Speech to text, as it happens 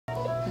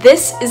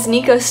This is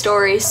Niko's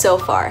story so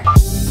far.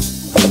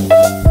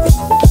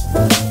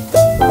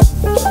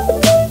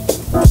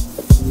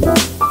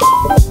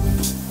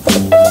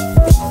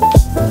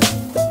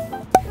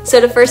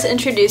 So to first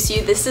introduce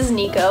you, this is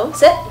Niko.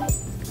 Sit.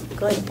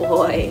 Good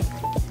boy.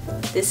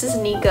 This is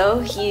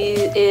Niko. He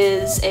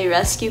is a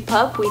rescue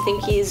pup. We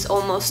think he's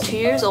almost 2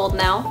 years old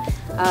now.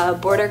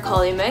 Border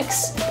Collie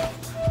mix.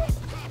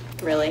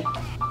 Really.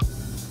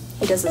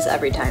 He does this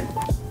every time.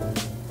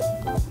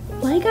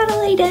 Why you gotta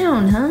lay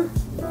down, huh?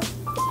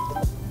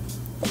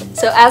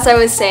 So as I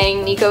was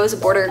saying, Niko is a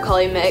Border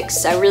Collie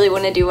mix. I really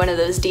want to do one of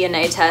those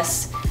DNA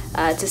tests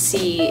to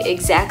see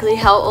exactly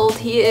how old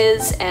he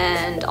is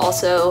and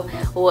also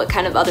what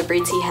kind of other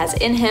breeds he has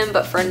in him,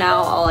 but for now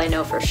all I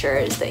know for sure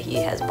is that he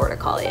has Border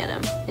Collie in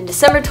him. In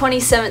December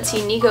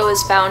 2017, Niko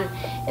was found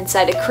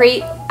inside a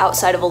crate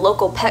outside of a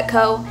local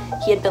Petco.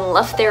 He had been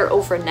left there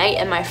overnight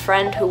and my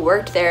friend who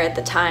worked there at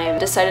the time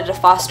decided to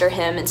foster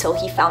him until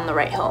he found the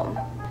right home.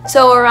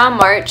 So around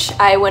March,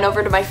 I went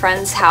over to my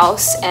friend's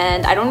house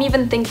and I don't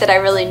even think that I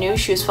really knew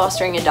she was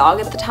fostering a dog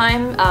at the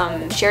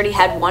time. She already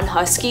had one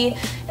husky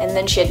and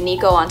then she had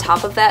Niko on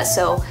top of that,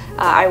 so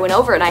I went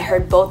over and I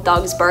heard both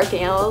dogs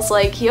barking and I was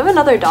like, you have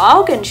another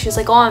dog? And she was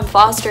like, oh, I'm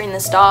fostering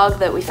this dog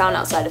that we found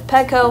outside of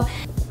Petco.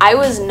 I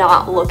was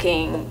not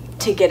looking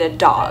to get a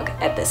dog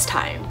at this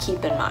time,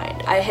 keep in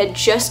mind. I had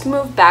just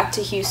moved back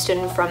to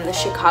Houston from the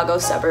Chicago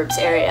suburbs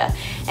area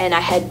and I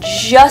had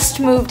just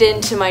moved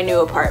into my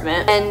new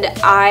apartment and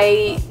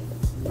I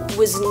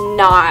was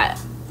not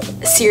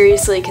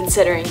seriously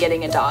considering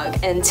getting a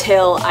dog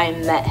until I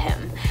met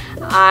him.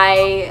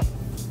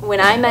 When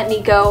I met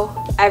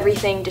Niko,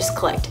 everything just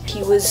clicked.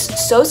 He was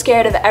so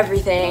scared of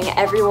everything,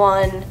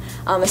 everyone,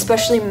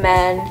 especially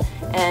men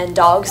and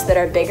dogs that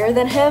are bigger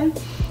than him.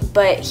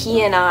 But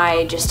he and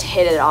I just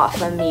hit it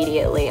off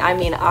immediately. I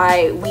mean,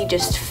 we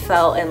just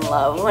fell in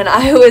love. When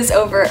I was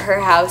over at her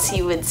house,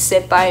 he would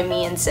sit by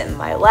me and sit in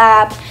my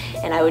lap,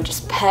 and I would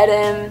just pet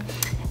him,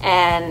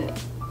 and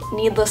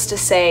needless to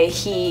say,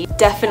 he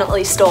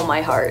definitely stole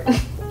my heart.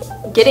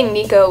 Getting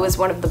Niko was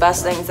one of the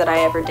best things that I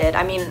ever did.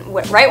 I mean,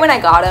 right when I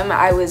got him,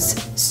 I was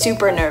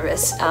super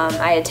nervous.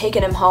 I had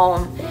taken him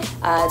home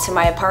to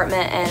my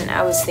apartment and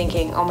I was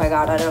thinking, oh my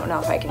god, I don't know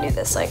if I can do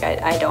this. Like,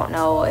 I don't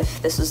know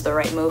if this was the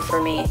right move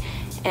for me.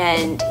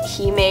 And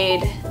he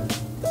made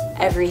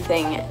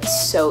everything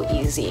so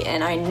easy.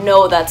 And I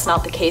know that's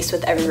not the case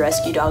with every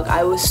rescue dog.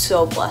 I was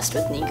so blessed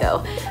with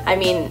Niko. I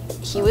mean,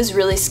 he was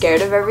really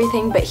scared of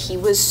everything, but he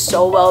was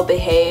so well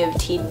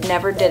behaved. He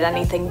never did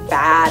anything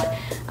bad.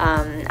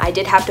 I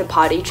did have to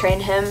potty train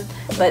him,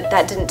 but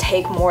that didn't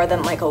take more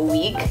than like a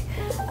week.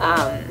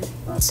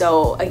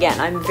 So again,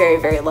 I'm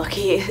very, very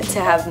lucky to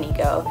have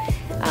Niko.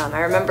 I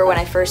remember when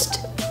I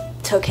first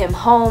took him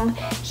home,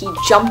 he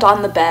jumped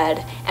on the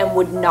bed and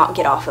would not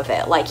get off of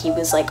it. Like, he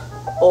was like,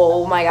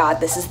 oh my god,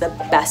 this is the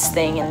best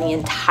thing in the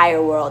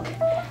entire world.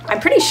 I'm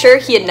pretty sure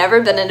he had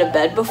never been in a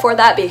bed before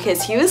that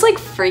because he was like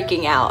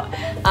freaking out.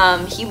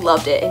 He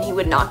loved it and he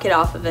would not get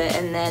off of it,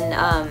 and then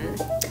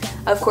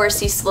of course,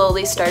 he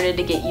slowly started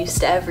to get used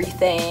to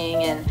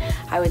everything, and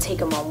I would take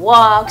him on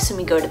walks, and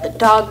we'd go to the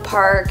dog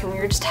park, and we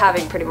were just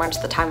having pretty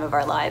much the time of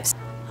our lives.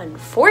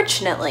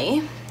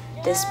 Unfortunately,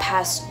 this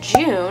past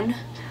June,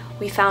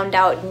 we found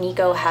out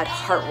Niko had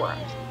heartworm.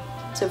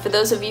 So for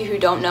those of you who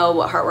don't know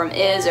what heartworm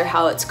is or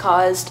how it's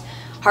caused,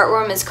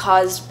 heartworm is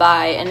caused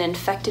by an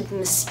infected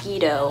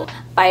mosquito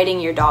biting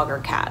your dog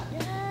or cat.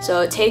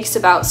 So it takes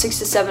about 6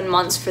 to 7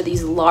 months for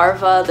these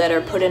larvae that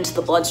are put into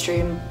the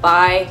bloodstream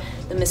by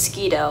the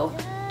mosquito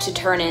to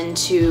turn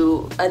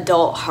into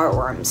adult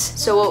heartworms.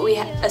 So what we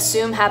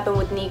assume happened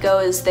with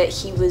Niko is that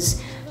he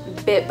was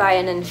bit by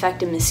an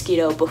infected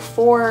mosquito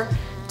before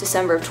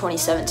December of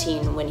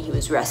 2017 when he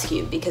was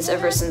rescued, because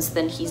ever since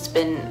then he's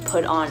been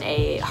put on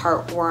a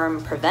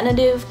heartworm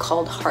preventative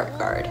called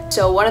HeartGuard.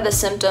 So one of the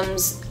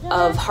symptoms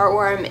of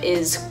heartworm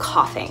is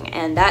coughing,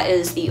 and that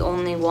is the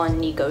only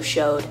one Niko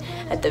showed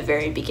at the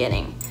very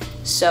beginning.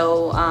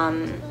 So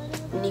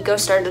Niko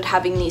started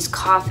having these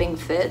coughing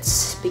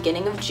fits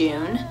beginning of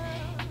June,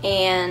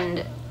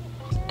 and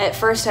at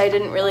first I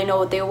didn't really know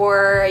what they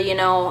were, you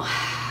know.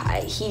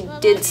 He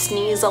did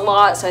sneeze a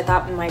lot, so I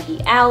thought it might be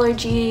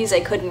allergies. I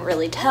couldn't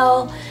really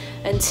tell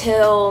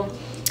until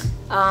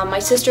my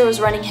sister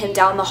was running him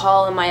down the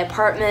hall in my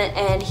apartment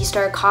and he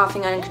started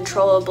coughing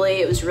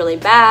uncontrollably. It was really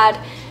bad,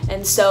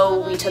 and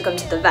so we took him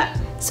to the vet.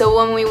 So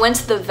when we went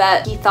to the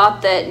vet, he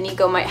thought that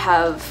Niko might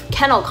have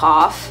kennel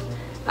cough,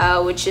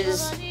 which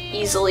is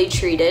easily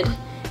treated,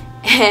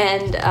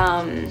 and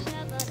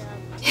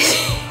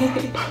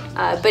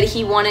but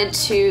he wanted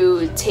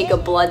to take a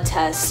blood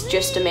test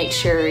just to make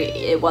sure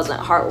it wasn't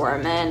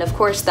heartworm, and of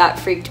course that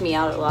freaked me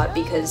out a lot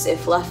because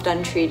if left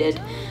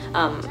untreated,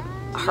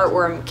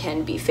 heartworm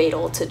can be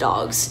fatal to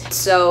dogs.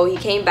 So he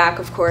came back,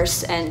 of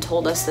course, and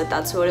told us that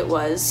that's what it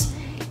was,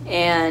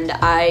 and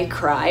I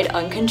cried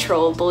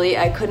uncontrollably.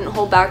 I couldn't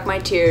hold back my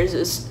tears. It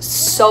was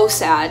so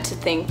sad to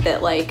think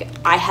that, like,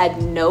 I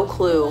had no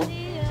clue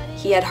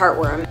he had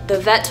heartworm. The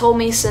vet told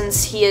me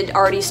since he had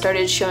already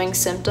started showing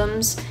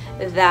symptoms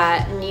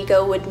that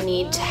Niko would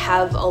need to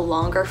have a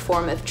longer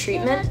form of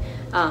treatment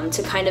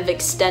to kind of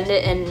extend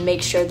it and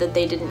make sure that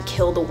they didn't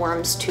kill the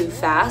worms too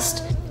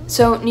fast.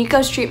 So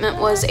Niko's treatment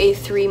was a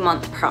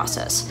 3-month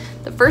process.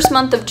 The first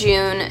month of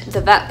June,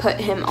 the vet put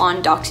him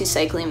on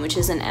doxycycline, which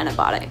is an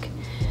antibiotic.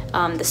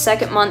 The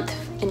second month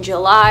in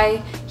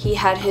July, he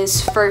had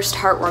his first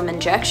heartworm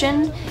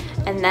injection,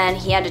 and then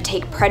he had to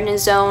take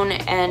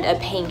prednisone and a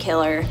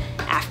painkiller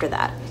after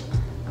that.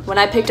 When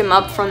I picked him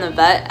up from the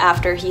vet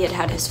after he had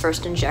had his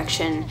first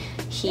injection,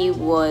 he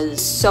was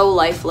so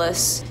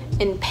lifeless,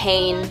 in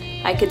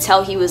pain. I could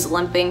tell he was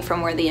limping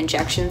from where the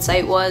injection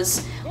site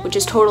was, which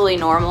is totally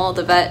normal.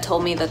 The vet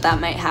told me that that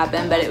might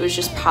happen, but it was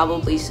just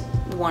probably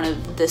one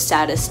of the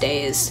saddest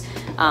days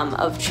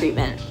of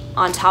treatment.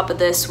 On top of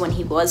this, when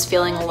he was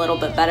feeling a little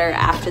bit better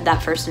after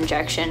that first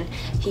injection,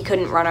 he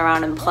couldn't run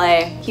around and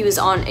play. He was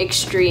on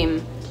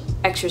extreme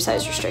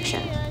exercise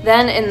restriction.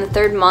 Then in the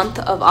 3rd month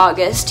of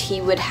August,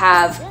 he would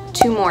have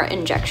 2 more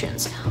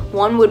injections.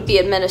 One would be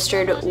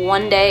administered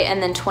one day,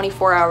 and then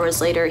 24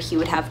 hours later, he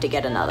would have to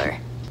get another.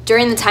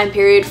 During the time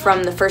period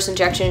from the first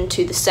injection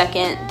to the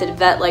second, the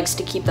vet likes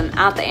to keep them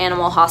at the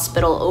animal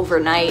hospital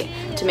overnight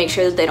to make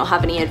sure that they don't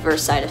have any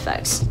adverse side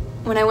effects.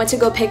 When I went to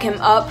go pick him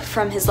up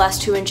from his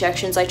last 2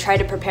 injections, I tried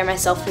to prepare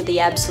myself for the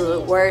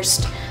absolute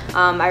worst.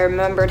 I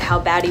remembered how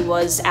bad he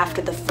was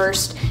after the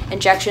first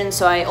injection,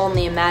 so I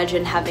only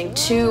imagined having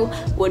 2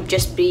 would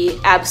just be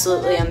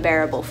absolutely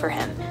unbearable for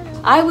him.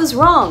 I was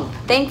wrong,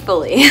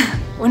 thankfully.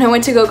 When I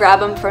went to go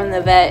grab him from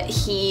the vet,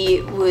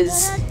 he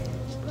was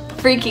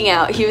freaking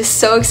out. He was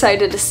so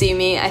excited to see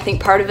me. I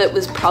think part of it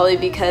was probably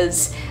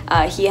because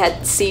he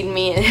had seen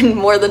me in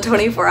more than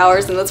 24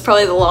 hours, and that's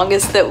probably the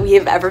longest that we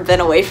have ever been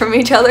away from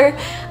each other.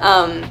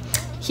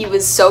 He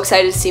was so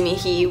excited to see me.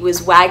 He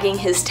was wagging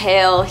his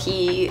tail.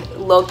 He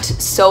looked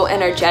so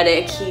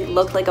energetic. He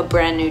looked like a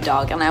brand new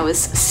dog, and I was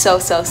so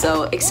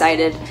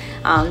excited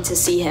to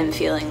see him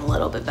feeling a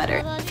little bit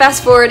better.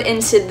 Fast forward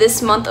into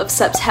this month of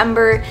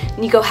September,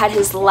 Niko had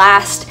his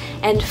last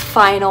and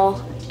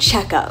final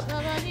checkup.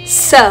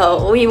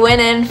 So we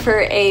went in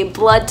for a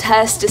blood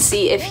test to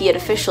see if he had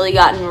officially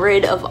gotten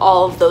rid of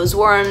all of those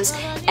worms,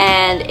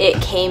 and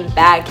it came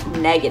back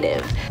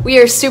negative. We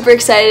are super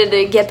excited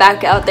to get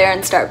back out there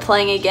and start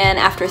playing again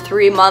after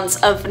 3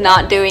 months of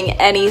not doing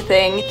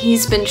anything.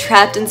 He's been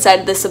trapped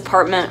inside this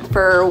apartment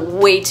for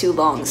way too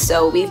long,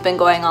 so we've been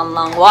going on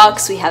long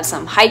walks, we have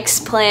some hikes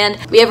planned,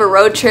 we have a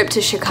road trip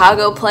to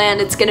Chicago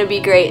planned. It's gonna be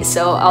great,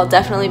 so I'll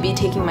definitely be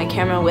taking my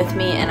camera with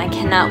me, and I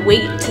cannot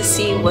wait to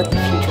see what the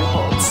future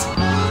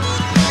holds.